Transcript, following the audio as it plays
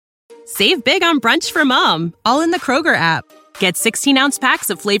Save big on brunch for mom, all in the Kroger app. Get 16-ounce packs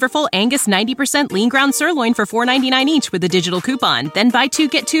of flavorful Angus 90% lean ground sirloin for $4.99 each with a digital coupon. Then buy 2,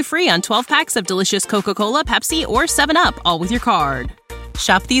 get 2 free on 12 packs of delicious Coca-Cola, Pepsi, or 7-Up, all with your card.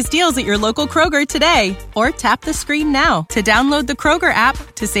 Shop these deals at your local Kroger today, or tap the screen now to download the Kroger app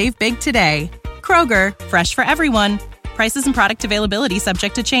to save big today. Kroger, fresh for everyone. Prices and product availability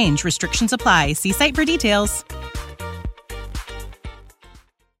subject to change. Restrictions apply. See site for details.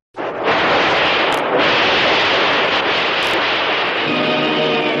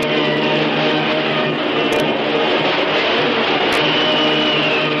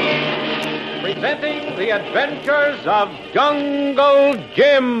 Presenting The Adventures of Jungle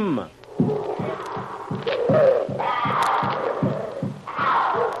Jim.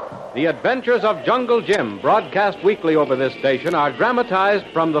 The Adventures of Jungle Jim, broadcast weekly over this station, are dramatized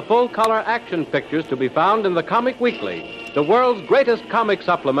from the full-color action pictures to be found in the Comic Weekly, the world's greatest comic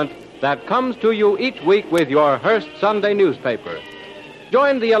supplement that comes to you each week with your Hearst Sunday newspaper.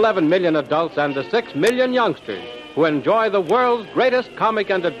 Join the 11 million adults and the 6 million youngsters who enjoy the world's greatest comic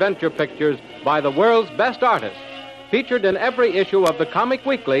and adventure pictures by the world's best artists, featured in every issue of the Comic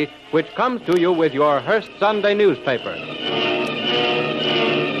Weekly, which comes to you with your Hearst Sunday newspaper.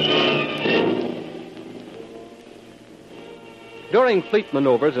 During fleet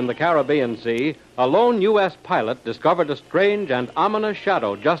maneuvers in the Caribbean Sea, a lone U.S. pilot discovered a strange and ominous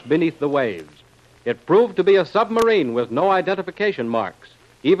shadow just beneath the waves. It proved to be a submarine with no identification marks.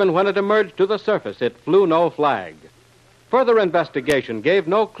 Even when it emerged to the surface, it flew no flag. Further investigation gave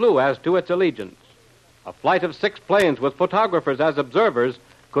no clue as to its allegiance. A flight of 6 planes with photographers as observers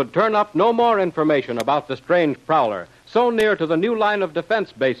could turn up no more information about the strange prowler, so near to the new line of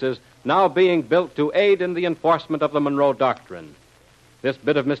defense bases now being built to aid in the enforcement of the Monroe Doctrine. This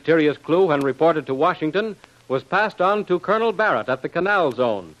bit of mysterious clue, when reported to Washington, was passed on to Colonel Barrett at the Canal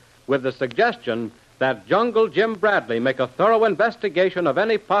Zone, with the suggestion that Jungle Jim Bradley make a thorough investigation of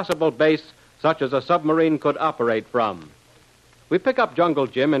any possible base such as a submarine could operate from. We pick up Jungle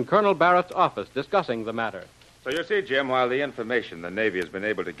Jim in Colonel Barrett's office discussing the matter. So you see, Jim, while the information the Navy has been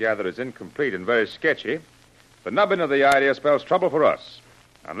able to gather is incomplete and very sketchy, the nubbin of the idea spells trouble for us.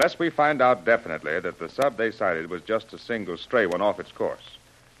 Unless we find out definitely that the sub they sighted was just a single stray one off its course.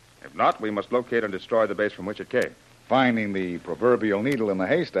 If not, we must locate and destroy the base from which it came. Finding the proverbial needle in the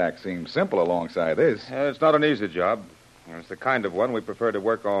haystack seems simple alongside this. It's not an easy job. It's the kind of one we prefer to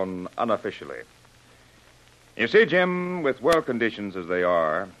work on unofficially. You see, Jim, with world conditions as they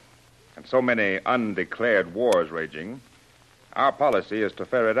are, and so many undeclared wars raging, our policy is to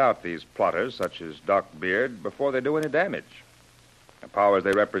ferret out these plotters, such as Doc Beard, before they do any damage. The powers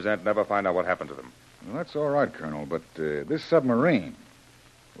they represent never find out what happened to them. Well, that's all right, Colonel, but this submarine,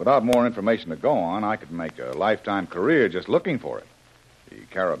 without more information to go on, I could make a lifetime career just looking for it. The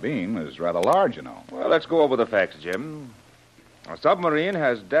Caribbean is rather large, you know. Well, let's go over the facts, Jim. A submarine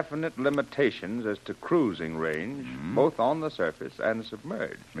has definite limitations as to cruising range, both on the surface and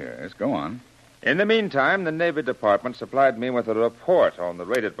submerged. Yes, go on. In the meantime, the Navy Department supplied me with a report on the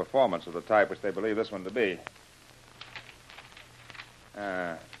rated performance of the type which they believe this one to be.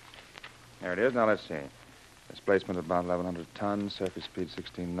 There it is. Now, let's see. Displacement about 1,100 tons, surface speed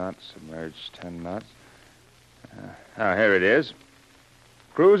 16 knots, submerged 10 knots. Here it is.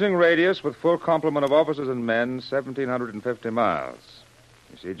 Cruising radius with full complement of officers and men, 1,750 miles.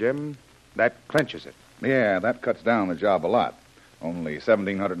 You see, Jim? That clinches it. Yeah, that cuts down the job a lot. Only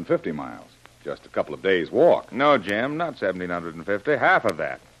 1,750 miles. Just a couple of days' walk. No, Jim, not 1,750. Half of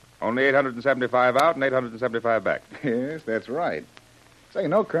that. Only 875 out and 875 back. Yes, that's right. Say,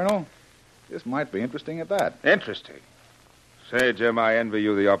 no, Colonel, this might be interesting at that. Interesting? Say, Jim, I envy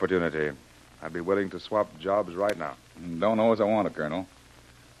you the opportunity. I'd be willing to swap jobs right now. Don't know as I want to, Colonel.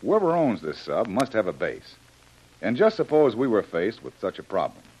 Whoever owns this sub must have a base. And just suppose we were faced with such a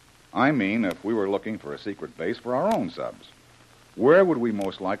problem. I mean, if we were looking for a secret base for our own subs, where would we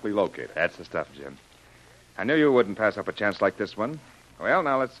most likely locate it? That's the stuff, Jim. I knew you wouldn't pass up a chance like this one. Well,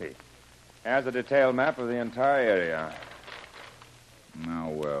 now let's see. Here's a detailed map of the entire area. Now,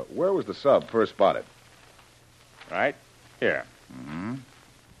 where was the sub first spotted? Right here.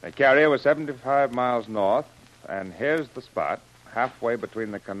 The carrier was 75 miles north, and here's the spot, halfway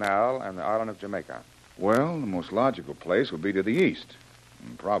between the canal and the island of Jamaica. Well, the most logical place would be to the east,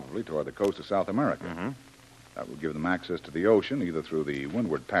 and probably toward the coast of South America. That would give them access to the ocean, either through the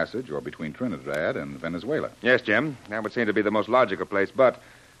Windward Passage or between Trinidad and Venezuela. Yes, Jim. That would seem to be the most logical place, but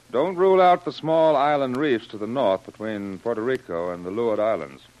don't rule out the small island reefs to the north between Puerto Rico and the Leeward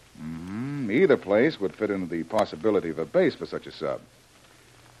Islands. Either place would fit into the possibility of a base for such a sub.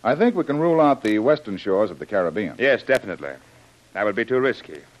 I think we can rule out the western shores of the Caribbean. Yes, definitely. That would be too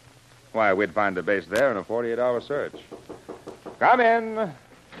risky. Why, we'd find a base there in a 48-hour search. Come in.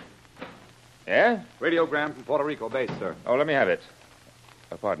 Yeah? Radiogram from Puerto Rico base, sir. Oh, let me have it.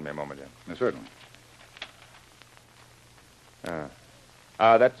 Pardon me a moment, Jim. Certainly.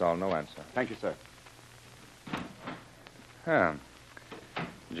 That's all. No answer. Thank you, sir.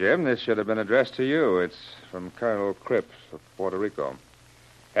 Jim, this should have been addressed to you. It's from Colonel Cripps of Puerto Rico.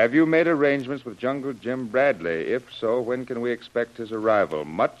 Have you made arrangements with Jungle Jim Bradley? If so, when can we expect his arrival?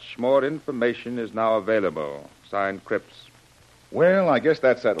 Much more information is now available. Signed, Cripps. Well, I guess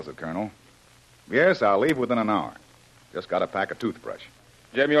that settles it, Colonel. Yes, I'll leave within an hour. Just got to pack a toothbrush.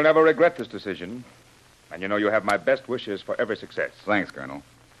 Jim, you'll never regret this decision. And you know you have my best wishes for every success. Thanks, Colonel.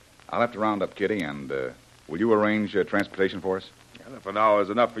 I'll have to round up Kitty, and will you arrange transportation for us? Well, if an hour is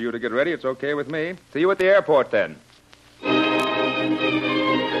enough for you to get ready, it's okay with me. See you at the airport, then.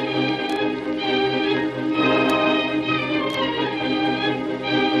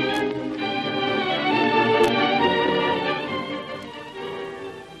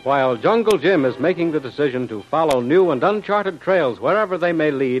 While Jungle Jim is making the decision to follow new and uncharted trails wherever they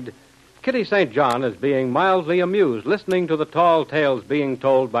may lead, Kitty St. John is being mildly amused listening to the tall tales being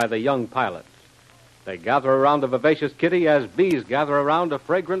told by the young pilots. They gather around the vivacious Kitty as bees gather around a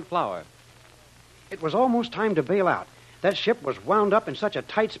fragrant flower. It was almost time to bail out. That ship was wound up in such a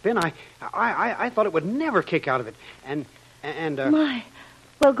tight spin, I thought it would never kick out of it. My.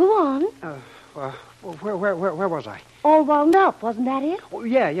 Well, go on. Where was I? All wound up, wasn't that it? Oh,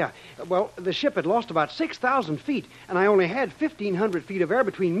 yeah. Well, the ship had lost about 6,000 feet, and I only had 1,500 feet of air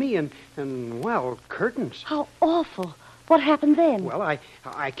between me and curtains. How awful. What happened then? Well,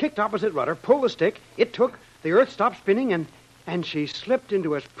 I kicked opposite rudder, pulled the stick, it took, the earth stopped spinning, and she slipped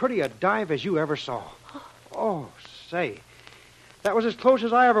into as pretty a dive as you ever saw. Oh, say. That was as close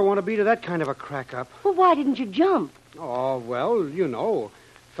as I ever want to be to that kind of a crack-up. Well, why didn't you jump? Oh, well, you know.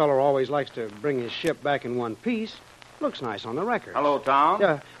 Feller always likes to bring his ship back in one piece. Looks nice on the record. Hello, Tom.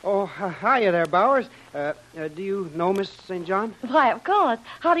 Yeah. Hiya there, Bowers. Do you know Miss St. John? Why, of course.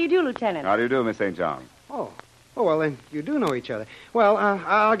 How do you do, Lieutenant? How do you do, Miss St. John? Oh, well, then you do know each other. Well,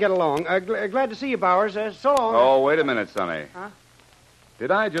 I'll get along. Glad to see you, Bowers. So long. Oh, wait a minute, Sonny. Huh?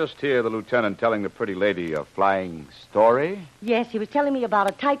 Did I just hear the lieutenant telling the pretty lady a flying story? Yes, he was telling me about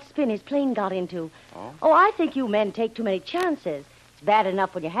a tight spin his plane got into. Oh, I think you men take too many chances. It's bad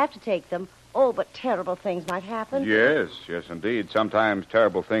enough when you have to take them. Oh, but terrible things might happen. Yes, indeed. Sometimes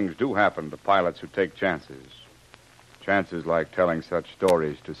terrible things do happen to pilots who take chances. Chances like telling such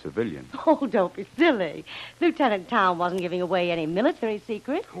stories to civilians. Oh, don't be silly. Lieutenant Town wasn't giving away any military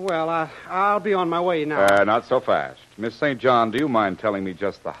secret. Well, I'll be on my way now. Not so fast. Miss St. John, do you mind telling me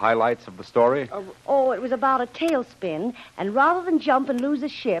just the highlights of the story? Oh, it was about a tailspin, and rather than jump and lose the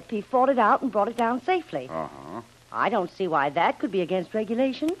ship, he fought it out and brought it down safely. Uh-huh. I don't see why that could be against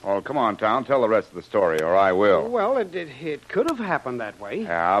regulations. Oh, come on, Town. Tell the rest of the story, or I will. Well, it could have happened that way.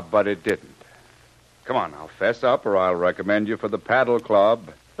 Yeah, but it didn't. Come on now, fess up, or I'll recommend you for the Paddle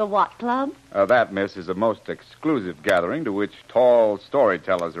Club. The what club? That, miss, is a most exclusive gathering to which tall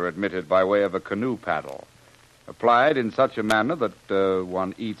storytellers are admitted by way of a canoe paddle, applied in such a manner that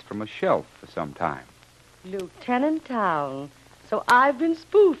one eats from a shelf for some time. Lieutenant Town. So I've been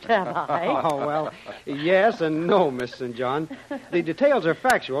spoofed, have I? Oh, well, yes and no, Miss St. John. The details are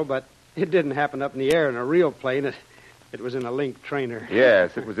factual, but it didn't happen up in the air in a real plane. It was in a Link trainer.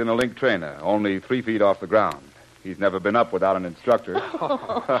 Yes, it was in a Link trainer, only 3 feet off the ground. He's never been up without an instructor.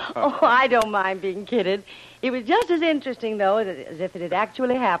 Oh, I don't mind being kidded. It was just as interesting, though, as if it had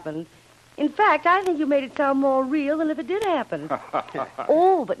actually happened. In fact, I think you made it sound more real than if it did happen.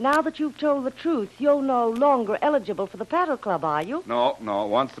 Oh, but now that you've told the truth, you're no longer eligible for the Paddle Club, are you? No.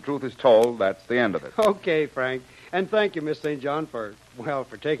 Once the truth is told, that's the end of it. Okay, Frank. And thank you, Miss St. John, for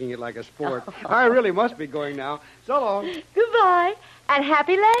taking it like a sport. I really must be going now. So long. Goodbye, and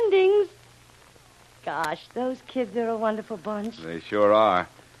happy landings. Gosh, those kids are a wonderful bunch. They sure are.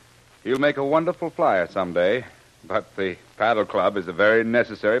 You'll make a wonderful flyer someday. But the Paddle Club is a very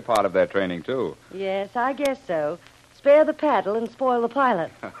necessary part of their training, too. Yes, I guess so. Spare the paddle and spoil the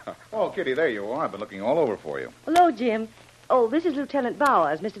pilot. Oh, Kitty, there you are. I've been looking all over for you. Hello, Jim. Oh, this is Lieutenant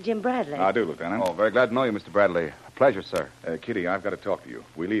Bowers, Mr. Jim Bradley. I do, Lieutenant. Oh, very glad to know you, Mr. Bradley. A pleasure, sir. Kitty, I've got to talk to you.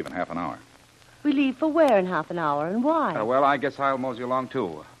 We leave in half an hour. We leave for where in half an hour, and why? Well, I guess I'll mosey along,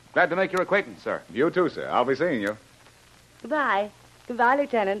 too. Glad to make your acquaintance, sir. You too, sir. I'll be seeing you. Goodbye. Goodbye,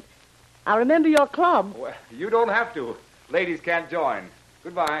 Lieutenant. I'll remember your club. Well, you don't have to. Ladies can't join.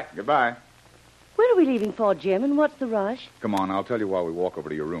 Goodbye. Goodbye. Where are we leaving for, Jim, and what's the rush? Come on, I'll tell you while we walk over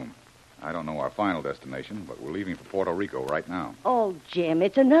to your room. I don't know our final destination, but we're leaving for Puerto Rico right now. Oh, Jim,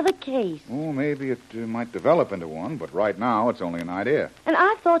 it's another case. Oh, maybe it might develop into one, but right now it's only an idea. And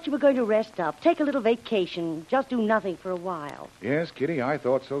I thought you were going to rest up, take a little vacation, just do nothing for a while. Yes, Kitty, I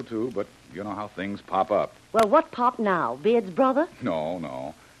thought so too, but you know how things pop up. Well, what popped now? Beard's brother?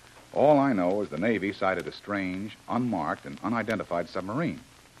 No. All I know is the Navy sighted a strange, unmarked, and unidentified submarine,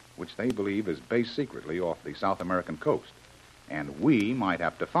 which they believe is based secretly off the South American coast. And we might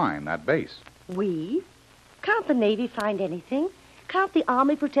have to find that base. We? Can't the Navy find anything? Can't the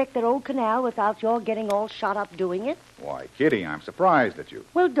Army protect their old canal without your getting all shot up doing it? Why, Kitty, I'm surprised at you.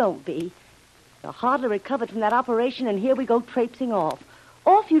 Well, don't be. You're hardly recovered from that operation, and here we go traipsing off.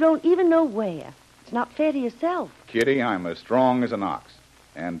 Off you don't even know where. It's not fair to yourself. Kitty, I'm as strong as an ox.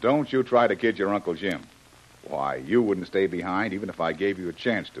 And don't you try to kid your Uncle Jim. Why, you wouldn't stay behind even if I gave you a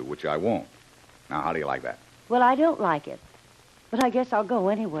chance to, which I won't. Now, how do you like that? Well, I don't like it. But I guess I'll go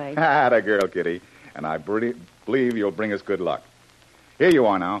anyway. Atta girl, Kitty. And I believe you'll bring us good luck. Here you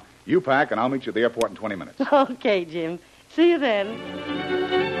are now. You pack, and I'll meet you at the airport in 20 minutes. Okay, Jim. See you then.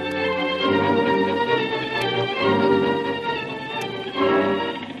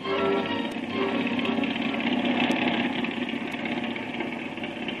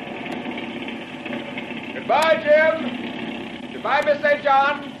 Goodbye, Jim. Goodbye, Miss St.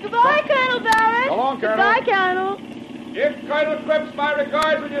 John. Goodbye, Colonel Barrett. So long, Colonel. Goodbye, Colonel. Give Colonel Cripps my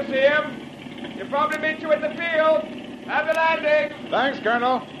regards when you see him. He'll probably meet you at the field. Happy landing. Thanks,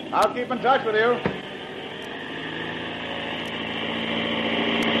 Colonel. I'll keep in touch with you.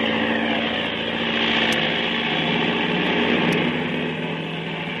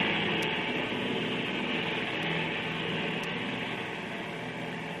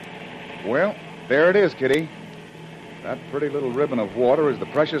 Well, there it is, Kitty. That pretty little ribbon of water is the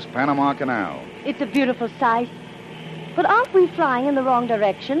precious Panama Canal. It's a beautiful sight. But aren't we flying in the wrong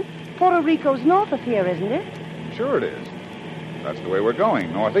direction? Puerto Rico's north of here, isn't it? Sure it is. That's the way we're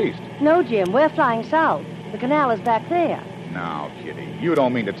going, northeast. No, Jim, we're flying south. The canal is back there. Now, Kitty, you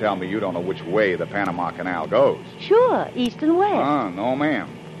don't mean to tell me you don't know which way the Panama Canal goes. Sure, east and west. No, ma'am.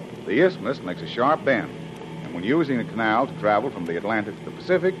 The isthmus makes a sharp bend. And when using the canal to travel from the Atlantic to the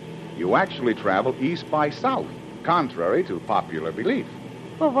Pacific, you actually travel east by south, contrary to popular belief.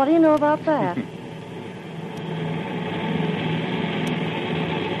 Well, what do you know about that?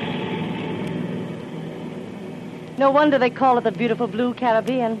 No wonder they call it the beautiful blue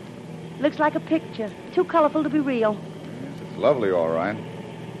Caribbean. Looks like a picture. Too colorful to be real. Yes, it's lovely, all right.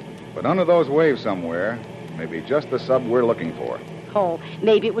 But under those waves somewhere may be just the sub we're looking for. Oh,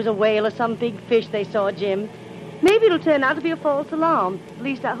 maybe it was a whale or some big fish they saw, Jim. Maybe it'll turn out to be a false alarm. At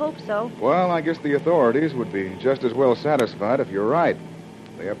least I hope so. Well, I guess the authorities would be just as well satisfied if you're right.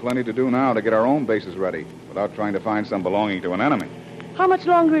 They have plenty to do now to get our own bases ready without trying to find some belonging to an enemy. How much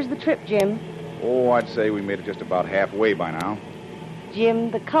longer is the trip, Jim? Oh, I'd say we made it just about halfway by now.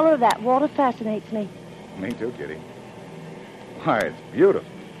 Jim, the color of that water fascinates me. Me too, Kitty. Why, it's beautiful.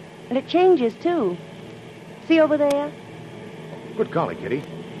 And it changes, too. See over there? Good golly, Kitty.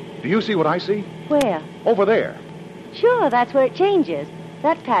 Do you see what I see? Where? Over there. Sure, that's where it changes.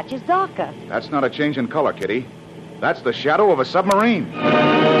 That patch is darker. That's not a change in color, Kitty. That's the shadow of a submarine.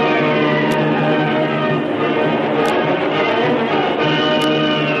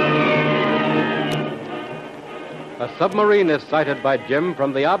 A submarine is sighted by Jim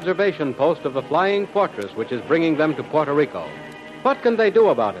from the observation post of the Flying Fortress, which is bringing them to Puerto Rico. What can they do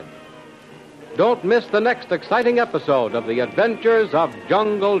about it? Don't miss the next exciting episode of The Adventures of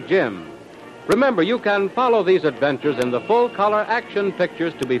Jungle Jim. Remember, you can follow these adventures in the full-color action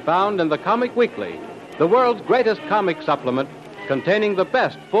pictures to be found in the Comic Weekly, the world's greatest comic supplement containing the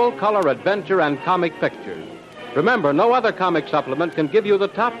best full-color adventure and comic pictures. Remember, no other comic supplement can give you the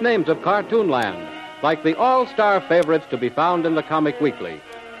top names of Cartoonland, like the all-star favorites to be found in the Comic Weekly.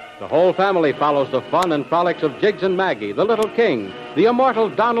 The whole family follows the fun and frolics of Jiggs and Maggie, the Little King, the immortal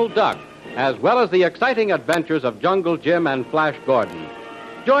Donald Duck, as well as the exciting adventures of Jungle Jim and Flash Gordon.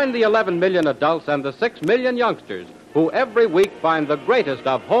 Join the 11 million adults and the 6 million youngsters who every week find the greatest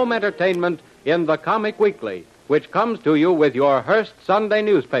of home entertainment in the Comic Weekly, which comes to you with your Hearst Sunday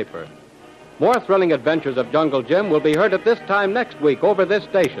newspaper. More thrilling adventures of Jungle Jim will be heard at this time next week over this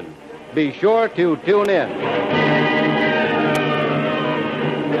station. Be sure to tune in.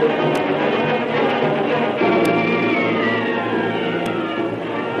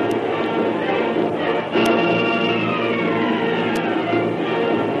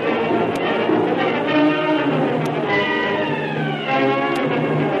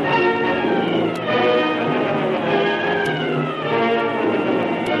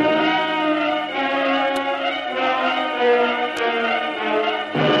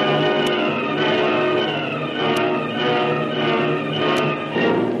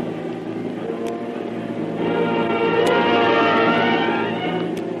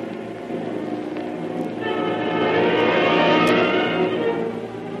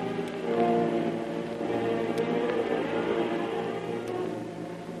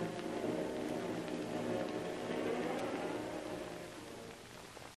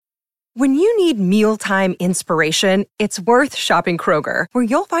 When you need mealtime inspiration, it's worth shopping Kroger, where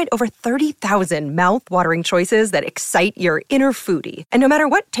you'll find over 30,000 mouth-watering choices that excite your inner foodie. And no matter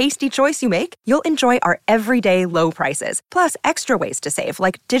what tasty choice you make, you'll enjoy our everyday low prices, plus extra ways to save,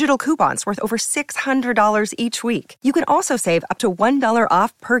 like digital coupons worth over $600 each week. You can also save up to $1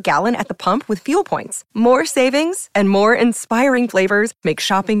 off per gallon at the pump with fuel points. More savings and more inspiring flavors make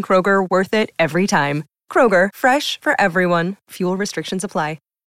shopping Kroger worth it every time. Kroger, fresh for everyone. Fuel restrictions apply.